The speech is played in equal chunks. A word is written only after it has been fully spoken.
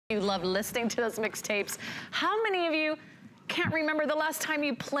You love listening to those mixtapes. How many of you can't remember the last time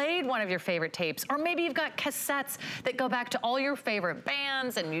you played one of your favorite tapes? Or maybe you've got cassettes that go back to all your favorite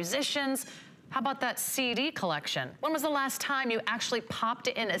bands and musicians. How about that CD collection? When was the last time you actually popped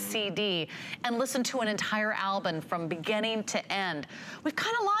in a CD and listened to an entire album from beginning to end? We've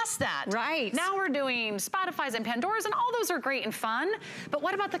kind of lost that. Right. Now we're doing Spotify's and Pandora's, and all those are great and fun. But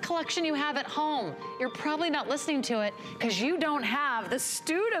what about the collection you have at home? You're probably not listening to it because you don't have the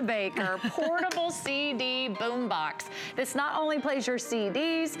Studebaker portable CD boombox. This not only plays your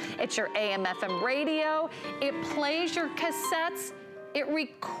CDs, it's your AM/FM radio, it plays your cassettes, it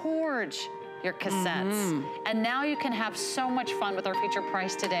records your cassettes. And now you can have so much fun with our feature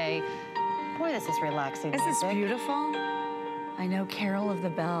price today. Boy, this is relaxing. Is this beautiful? I know, Carol of the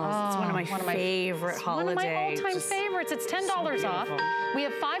Bells. It's one of my favorite holidays. One of my all-time favorites. It's $10 off. We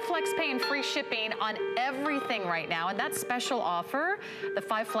have 5 flex pay and free shipping on everything right now, and that special offer, the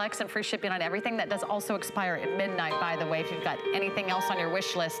 5 flex and free shipping on everything, that does also expire at midnight, by the way, if you've got anything else on your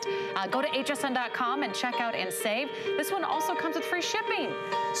wish list. Go to hsn.com and check out and save. This one also comes with free shipping.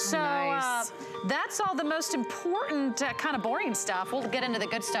 So that's all the most important kind of boring stuff. We'll get into the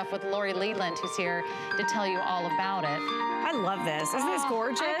good stuff with Lori Leland, who's here to tell you all about it. I love this. Isn't this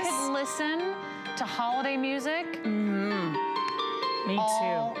gorgeous? I could listen to holiday music. Me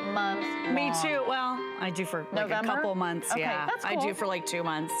all too. month long. Me too. Well, I do for like a couple months. Okay, yeah, that's cool. I do for like 2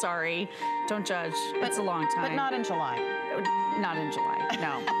 months. Sorry, don't judge. It's a long time. But not in July. Not in July,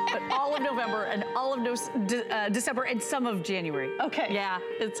 no. But all of November and all of December and some of January. Okay. Yeah,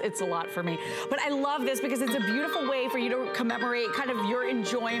 it's a lot for me. But I love this because it's a beautiful way for you to commemorate kind of your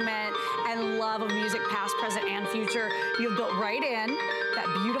enjoyment and love of music, past, present, and future. You've built right in that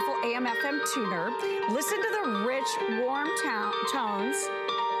beautiful AM/FM tuner. Listen to the rich, warm tones.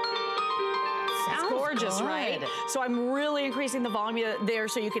 It's gorgeous, right? So I'm really increasing the volume there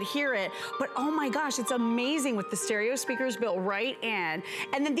so you could hear it. But oh my gosh, it's amazing with the stereo speakers built right in.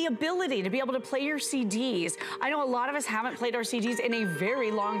 And then the ability to be able to play your CDs. I know a lot of us haven't played our CDs in a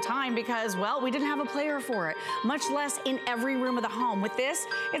very long time because, well, we didn't have a player for it, much less in every room of the home. With this,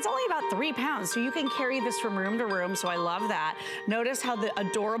 it's only about 3 pounds, so you can carry this from room to room, so I love that. Notice how the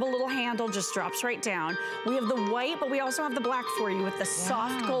adorable little handle just drops right down. We have the white, but we also have the black for you with the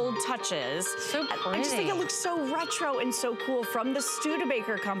soft gold touches. So pretty. I just think it looks so retro and so cool from the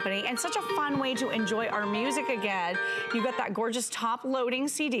Studebaker company, and such a fun way to enjoy our music again. You got that gorgeous top loading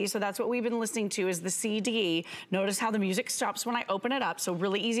CD, so that's what we've been listening to is the CD. Notice how the music stops when I open it up, so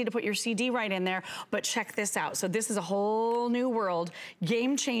really easy to put your CD right in there, but check this out. So this is a whole new world,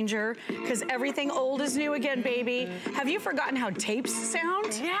 game changer, because everything old is new again, baby. Have you forgotten how tapes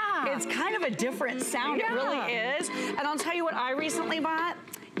sound? Yeah. It's kind of a different sound, it really is. And I'll tell you what I recently bought.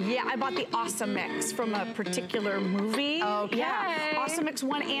 Yeah, I bought the auxin mix from a particular movie. Okay. Yeah, auxin mix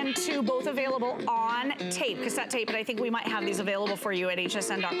 1 and 2, both available on tape, cassette tape, and I think we might have these available for you at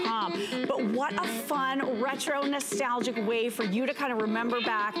hsn.com. But what a fun, retro, nostalgic way for you to kind of remember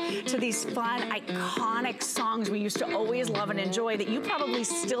back to these fun, iconic songs we used to always love and enjoy that you probably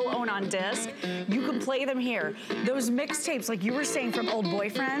still own on disc. You can play them here. Those mixtapes, like you were saying, from old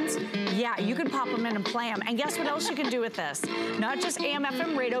boyfriends, yeah, you can pop them in and play them. And guess what else you can do with this? Not just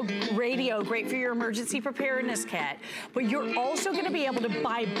AM/FM radio, great for your emergency preparedness kit, but you're also going to be able to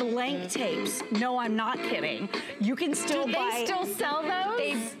buy blank tapes. No, I'm not kidding. You can still buy. They still sell those?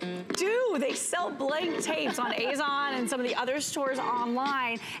 They do. They sell blank tapes on Amazon and some of the other stores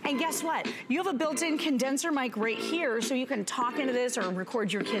online. And guess what? You have a built-in condenser mic right here, so you can talk into this or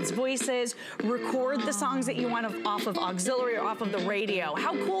record your kids' voices, record the songs that you want off of auxiliary or off of the radio.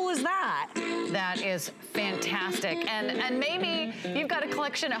 How cool is that? That is fantastic. And maybe you've got a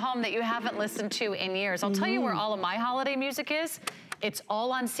collection at home that you haven't listened to in years. I'll tell you where all of my holiday music is. It's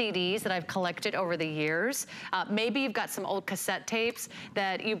all on CDs that I've collected over the years. Maybe you've got some old cassette tapes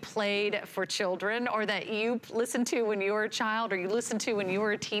that you played for children or that you listened to when you were a child or you listened to when you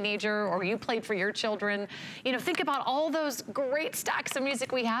were a teenager or you played for your children. You know, think about all those great stacks of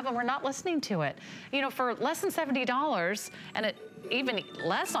music we have and we're not listening to it. You know, for less than $70 and even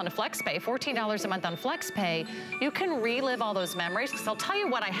less on a FlexPay, $14 a month on FlexPay, you can relive all those memories. Because I'll tell you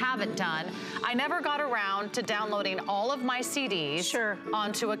what I haven't done. I never got around to downloading all of my CDs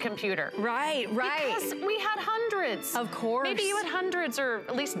onto a computer. Right. Because we had hundreds. Of course. Maybe you had hundreds or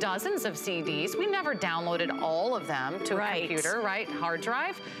at least dozens of CDs. We never downloaded all of them to a computer, right? Hard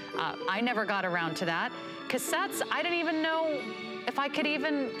drive. I never got around to that. Cassettes, I didn't even know if I could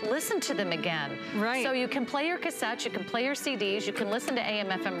even listen to them again. Right. So you can play your cassettes, you can play your CDs, you can listen to AM,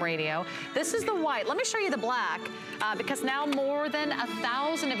 FM radio. This is the white. Let me show you the black, because now more than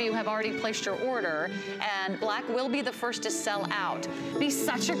 1,000 of you have already placed your order, and black will be the first to sell out. Be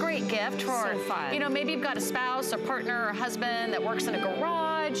such a great gift for, so fun. you know, maybe you've got a spouse, a partner, or a husband that works in a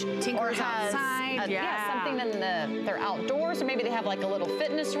garage, Tinkers or has outside, something in their outdoors, or maybe they have like a little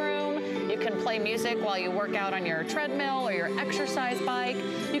fitness room. You can play music while you work out on your treadmill or your exercise bike.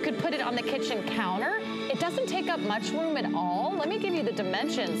 You could put it on the kitchen counter. It doesn't take up much room at all. Let me give you the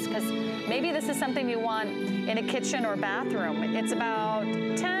dimensions, because maybe this is something you want in a kitchen or bathroom. It's about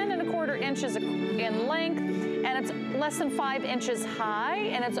 10¼ inches in length, and it's less than 5 inches high,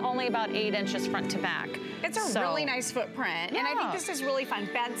 and it's only about 8 inches front to back. It's a really nice footprint. Yeah. And I think this is really fun.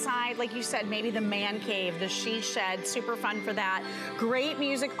 Bedside, like you said, maybe the man cave, the she shed, super fun for that. Great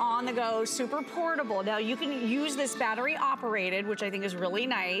music on the go, super portable. Now you can use this battery operated, which I think is really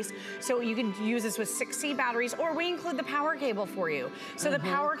nice. So you can use this with 6C batteries, or we include the power cable for you. So the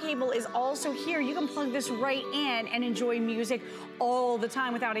power cable is also here. You can plug this right in and enjoy music all the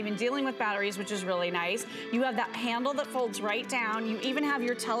time without even dealing with batteries, which is really nice. You have that handle that folds right down. You even have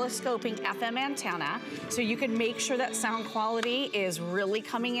your telescoping FM antenna, so you can make sure that sound quality is really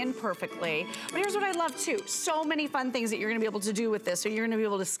coming in perfectly. But here's what I love too. So many fun things that you're gonna be able to do with this. So you're gonna be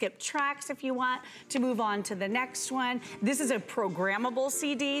able to skip tracks if you want to move on to the next one. This is a programmable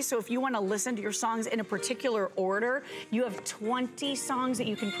CD, so if you wanna listen to your songs in a particular order, you have 20 songs that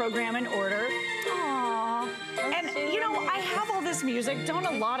you can program in order. Aww. And you know, I have all this music. Don't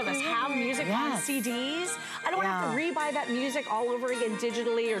a lot of us have music on CDs? I don't have to re-buy that music all over again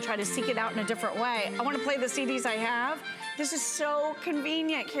digitally or try to seek it out in a different way. I want to play the CDs I have. This is so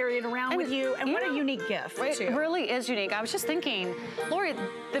convenient, carry it around with you, and what a unique gift, too. It really is unique. I was just thinking, Lori,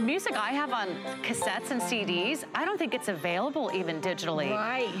 the music I have on cassettes and CDs, I don't think it's available even digitally.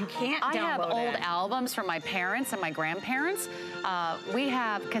 Right, you can't download it. I have old albums from my parents and my grandparents. We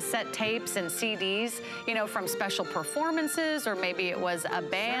have cassette tapes and CDs, you know, from special performances, or maybe it was a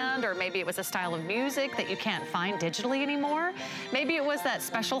band, or maybe it was a style of music that you can't find digitally anymore. Maybe it was that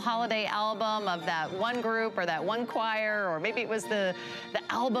special holiday album of that one group or that one choir, or maybe it was the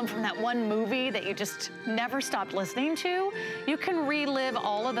album from that one movie that you just never stopped listening to. You can relive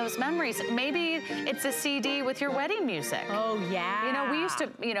all of those memories. Maybe it's a CD with your wedding music. Oh, yeah. You know, we used to,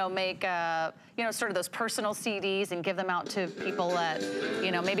 you know, make, you know, sort of those personal CDs and give them out to people at,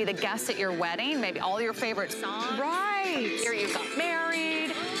 you know, maybe the guests at your wedding, maybe all your favorite songs. Right. Here you got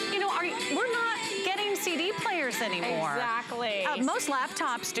married. You know, we're not getting CD players anymore. Exactly. Most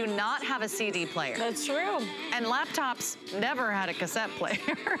laptops do not have a CD player. That's true. And laptops never had a cassette player.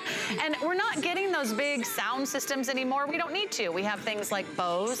 And we're not getting those big sound systems anymore. We don't need to. We have things like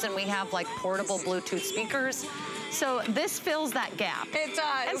Bose, and we have like portable Bluetooth speakers. So this fills that gap. It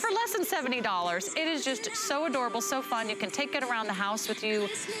does. And for less than $70, it is just so adorable, so fun. You can take it around the house with you.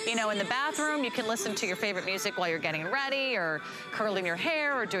 You know, in the bathroom, you can listen to your favorite music while you're getting ready, or curling your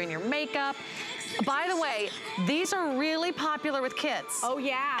hair, or doing your makeup. By the way, these are really popular with kids. Oh,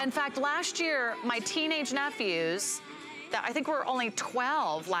 yeah. In fact, last year, my teenage nephews, that I think were only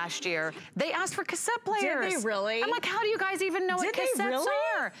 12 last year, they asked for cassette players. Did they really? I'm like, how do you guys even know what cassettes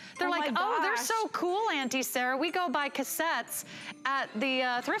are? They're like, oh, they're so cool, Auntie Sarah. We go buy cassettes at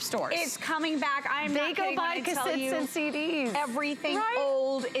the thrift stores. It's coming back. They go buy cassettes and CDs. Everything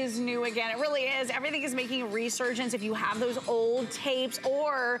old is new again. It really is. Everything is making a resurgence. If you have those old tapes,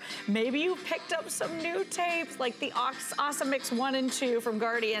 or maybe you picked up some new tapes, like the Awesome Mix 1 and 2 from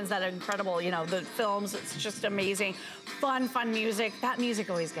Guardians, that incredible, you know, the films. It's just amazing. Fun, fun music. That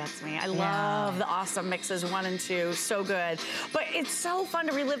music always gets me. I love the Awesome Mixes 1 and 2. So good. But it's so fun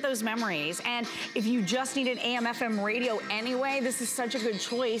to relive those memories. And if you just need an AM/FM radio anyway, this is such a good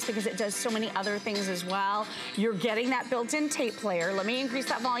choice because it does so many other things as well. You're getting that built-in tape player. Let me increase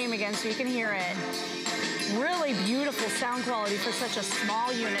that volume again so you can hear it. Really beautiful sound quality for such a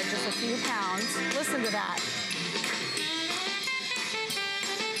small unit, just a few pounds. Listen to that.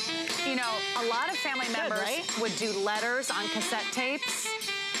 You know, a lot of family members would do letters on cassette tapes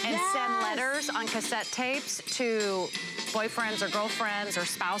and send letters on cassette tapes to boyfriends or girlfriends or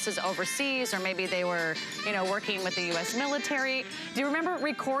spouses overseas, or maybe they were, you know, working with the U.S. military. Do you remember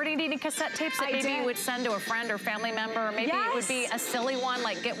recording any cassette tapes that maybe you would send to a friend or family member? Or maybe it would be a silly one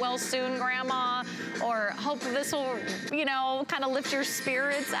like "Get Well Soon, Grandma," or "Hope this will, you know, kind of lift your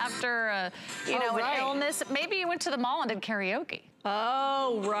spirits after, you know, an illness." Maybe you went to the mall and did karaoke.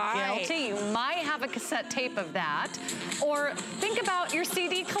 Oh, right. Guilty. You might have a cassette tape of that. Or think about your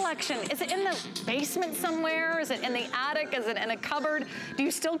CD collection. Is it in the basement somewhere? Is it in the attic? Is it in a cupboard? Do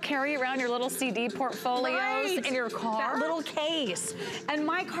you still carry around your little CD portfolios in your car? That little case. And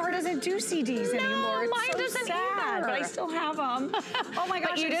my car doesn't do CDs anymore. It's mine so doesn't sad, either. But I still have them. Oh my gosh.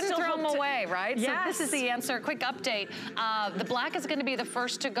 But you didn't throw them away, right? Yes. So this is the answer. Quick update. The black is going to be the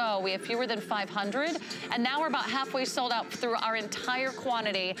first to go. We have fewer than 500. And now we're about halfway sold out through our entire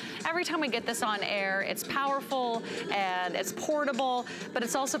quantity. Every time we get this on air, it's powerful and it's portable, but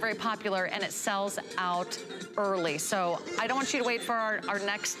it's also very popular and it sells out early. So I don't want you to wait for our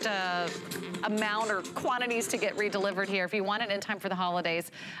next amount or quantities to get redelivered here. If you want it in time for the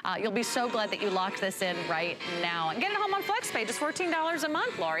holidays, you'll be so glad that you locked this in right now. And get it home on FlexPay, just $14 a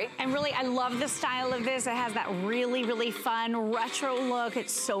month, Lori. And really, I love the style of this. It has that really, really fun retro look.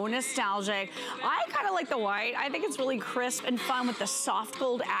 It's so nostalgic. I kind of like the white. I think it's really crisp and fun with the soft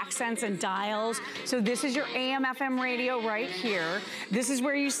gold accents and dials. So this is your AM FM radio right here. This is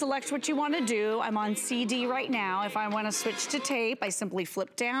where you select what you want to do. I'm on CD right now. If I want to switch to tape, I simply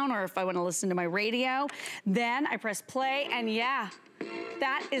flip down, or if I want to listen to my radio, then I press play, and yeah,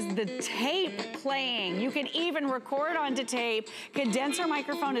 that is the tape playing. You can even record onto tape. Condenser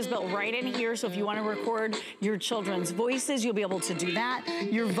microphone is built right in here, so if you want to record your children's voices, you'll be able to do that.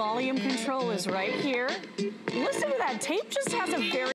 Your volume control is right here. Listen to that. Tape just has a very